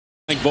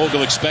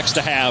Vogel expects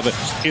to have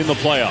in the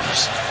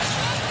playoffs.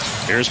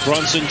 Here's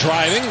Brunson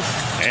driving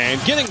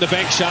and getting the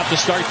bank shot to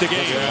start the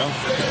game.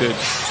 Good.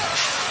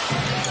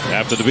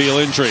 After the Beal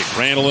injury,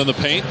 Randall in the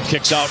paint,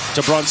 kicks out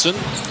to Brunson.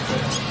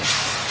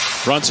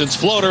 Brunson's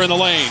floater in the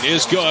lane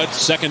is good.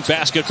 Second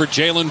basket for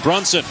Jalen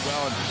Brunson.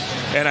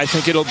 And I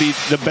think it'll be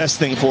the best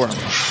thing for him.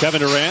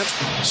 Kevin Durant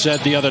said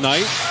the other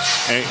night,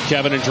 and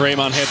Kevin and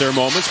Draymond had their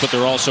moments, but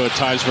they're also at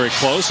times very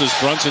close. As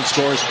Brunson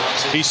scores,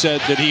 he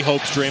said that he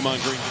hopes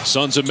Draymond Green.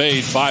 Suns have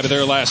made 5 of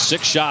their last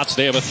 6 shots.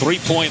 They have a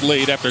 3-point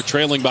lead after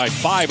trailing by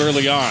 5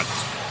 early on.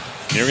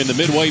 Nearing the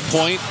midway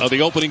point of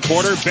the opening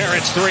quarter,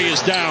 Barrett's 3 is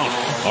down.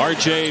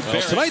 R.J.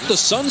 Barrett. Tonight, the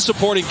Suns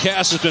supporting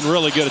cast has been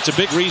really good. It's a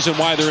big reason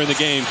why they're in the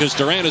game, because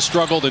Durant has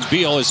struggled and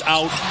Beal is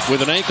out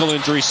with an ankle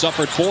injury,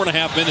 suffered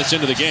 4.5 minutes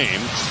into the game.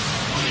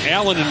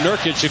 Allen and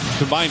Nurkic have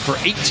combined for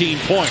 18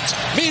 points.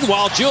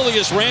 Meanwhile,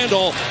 Julius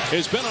Randle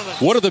has been on a...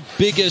 What are the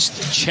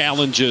biggest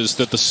challenges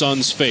that the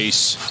Suns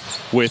face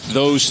with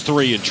those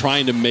 3 and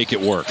trying to make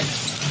it work?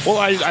 Well,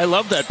 I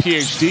love that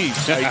PhD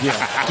idea.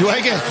 do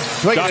I get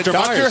a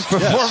doctor before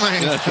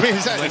my... I mean,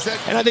 is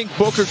that... And I think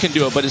Booker can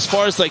do it, but as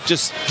far as like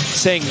just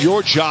saying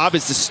your job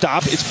is to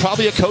stop, it's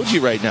probably a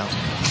Koji right now.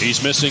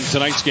 He's missing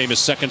tonight's game, his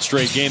second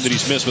straight game that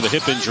he's missed with a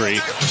hip injury.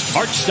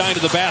 Hartenstein to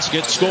the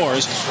basket,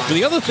 scores. And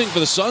the other thing for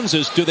the Suns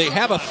is, do they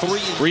have a 3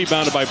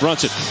 rebounded by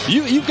Brunson?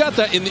 You've got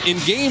that in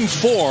game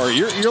 4.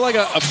 You're like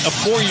a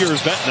 4-year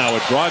vet now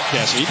at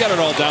broadcasting. You got it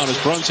all down as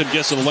Brunson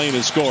gets in the lane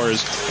and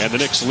scores, and the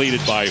Knicks lead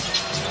it by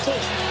 4.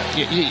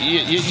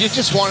 You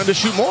just want him to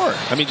shoot more.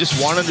 I mean, just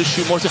want him to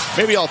shoot more.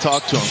 Maybe I'll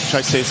talk to him. Should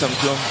I say something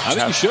to him? I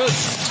think you should.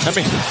 I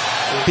mean,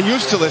 he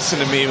used to listen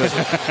to me,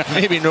 but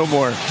maybe no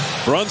more.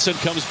 Brunson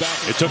comes back.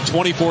 It took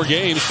 24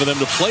 games for them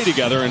to play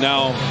together, and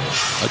now,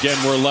 again,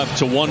 we're left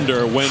to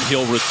wonder when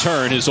he'll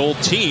return. His old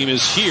team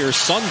is here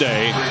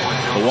Sunday,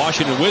 the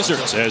Washington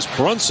Wizards, as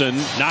Brunson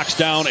knocks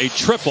down a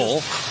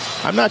triple.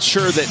 I'm not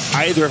sure that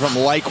either of them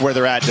like where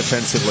they're at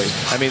defensively.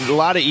 I mean, a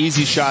lot of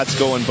easy shots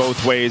going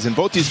both ways, and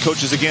both these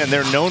coaches, again,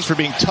 they're known for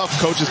being tough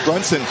coaches.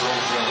 Brunson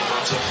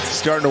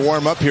starting to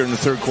warm up here in the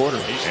third quarter.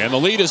 And the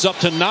lead is up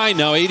to 9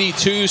 now,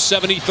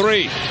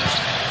 82-73.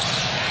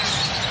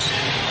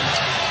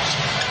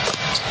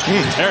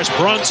 There's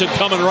Brunson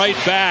coming right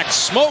back,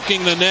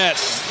 smoking the net.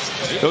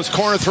 Those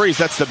corner threes,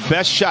 that's the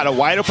best shot. A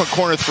wide open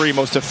corner 3,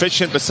 most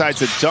efficient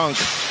besides a dunk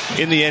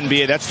in the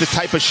NBA. That's the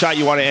type of shot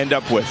you want to end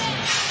up with.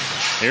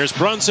 Here's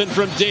Brunson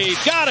from D.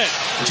 Got it!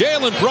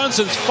 Jalen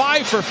Brunson's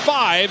 5 for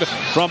 5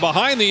 from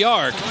behind the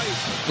arc.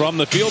 From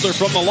the field or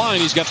from the line,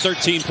 he's got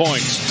 13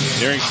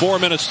 points. Nearing 4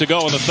 minutes to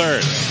go in the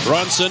third.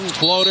 Brunson,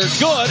 floater,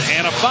 good,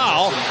 and a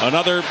foul.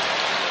 Another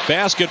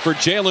basket for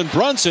Jalen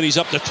Brunson. He's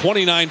up to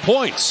 29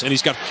 points, and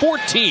he's got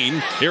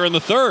 14 here in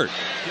the third.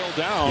 Still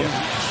down.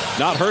 Yeah.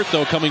 Not hurt,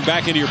 though, coming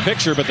back into your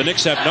picture, but the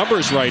Knicks have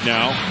numbers right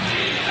now.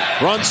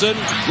 Brunson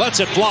lets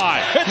it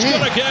fly. It's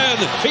good again.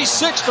 He's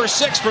 6 for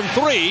 6 from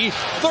 3.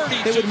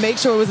 32. They would make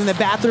sure it was in the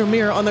bathroom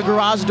mirror, on the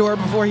garage door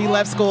before he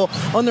left school,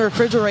 on the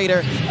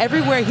refrigerator.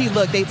 Everywhere he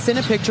looked, they'd send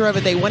a picture of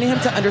it. They wanted him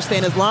to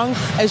understand, as long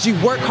as you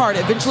work hard,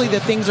 eventually the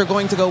things are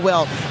going to go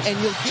well. And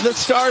the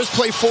Stars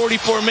play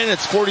 44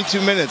 minutes, 42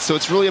 minutes, so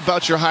it's really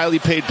about your highly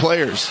paid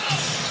players.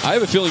 I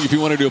have a feeling if you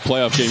want to do a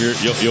playoff game,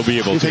 you'll be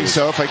able to. You think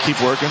so, if I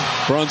keep working?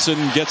 Brunson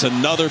gets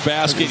another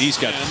basket. He's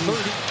got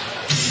 30.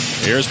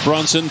 Here's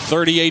Brunson,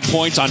 38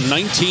 points on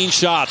 19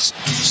 shots.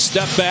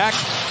 Step back,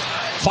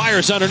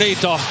 fires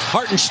underneath to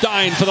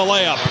Hartenstein for the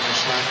layup.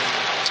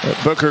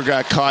 Booker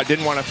got caught,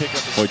 didn't want to pick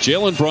up. Boy,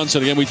 Jalen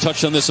Brunson, again, we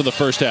touched on this in the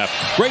first half.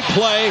 Great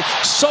play,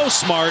 so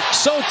smart,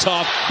 so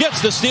tough,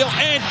 gets the steal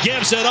and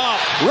gives it up.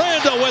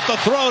 Randall with the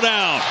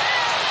throwdown.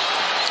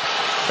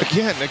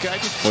 Again, the guy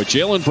just... Boy,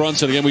 Jalen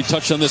Brunson, again, we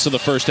touched on this in the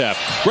first half.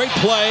 Great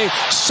play,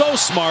 so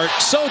smart,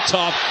 so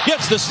tough,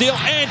 gets the steal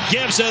and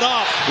gives it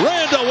up.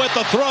 Randall with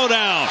the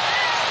throwdown.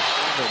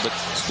 But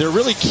they're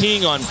really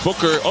keying on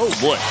Booker. Oh,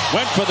 boy.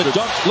 Went for the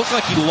dunk. Looked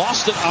like he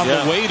lost it on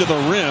the way to the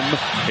rim.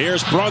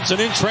 Here's Brunson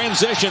in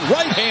transition.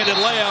 Right-handed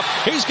layup.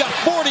 He's got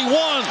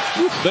 41.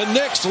 The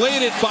Knicks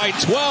lead it by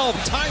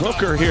 12.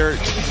 Booker here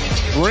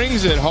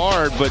brings it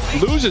hard, but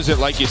loses it,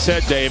 like you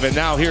said, Dave. And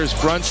now here's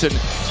Brunson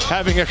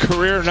having a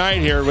career night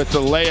here with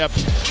the layup.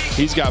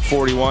 He's got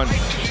 41.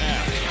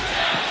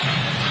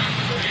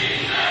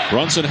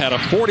 Brunson had a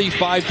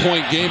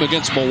 45-point game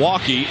against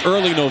Milwaukee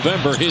early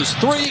November. His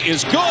 3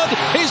 is good.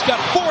 He's got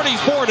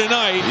 44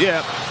 tonight.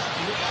 Yeah.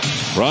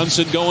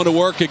 Brunson going to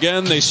work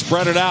again. They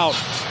spread it out.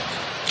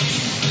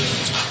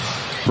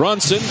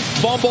 Brunson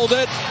fumbled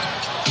it.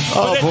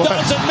 But it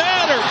doesn't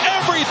matter.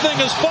 Everything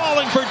is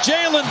falling for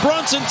Jalen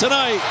Brunson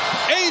tonight.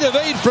 8 of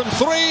 8 from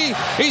 3.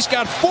 He's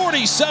got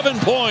 47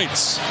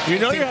 points. You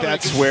know,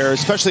 that's where,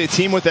 especially a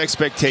team with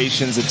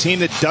expectations, a team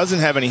that doesn't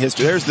have any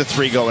history. There's the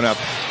 3 going up.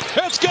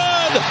 It's good.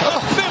 A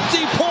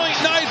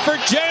 50-point night for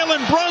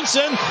Jalen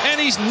Brunson, and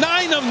he's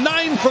 9 of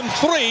 9 from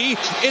 3.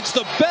 It's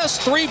the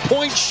best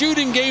 3-point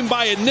shooting game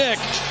by a Knick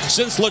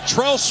since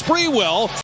Latrell Sprewell.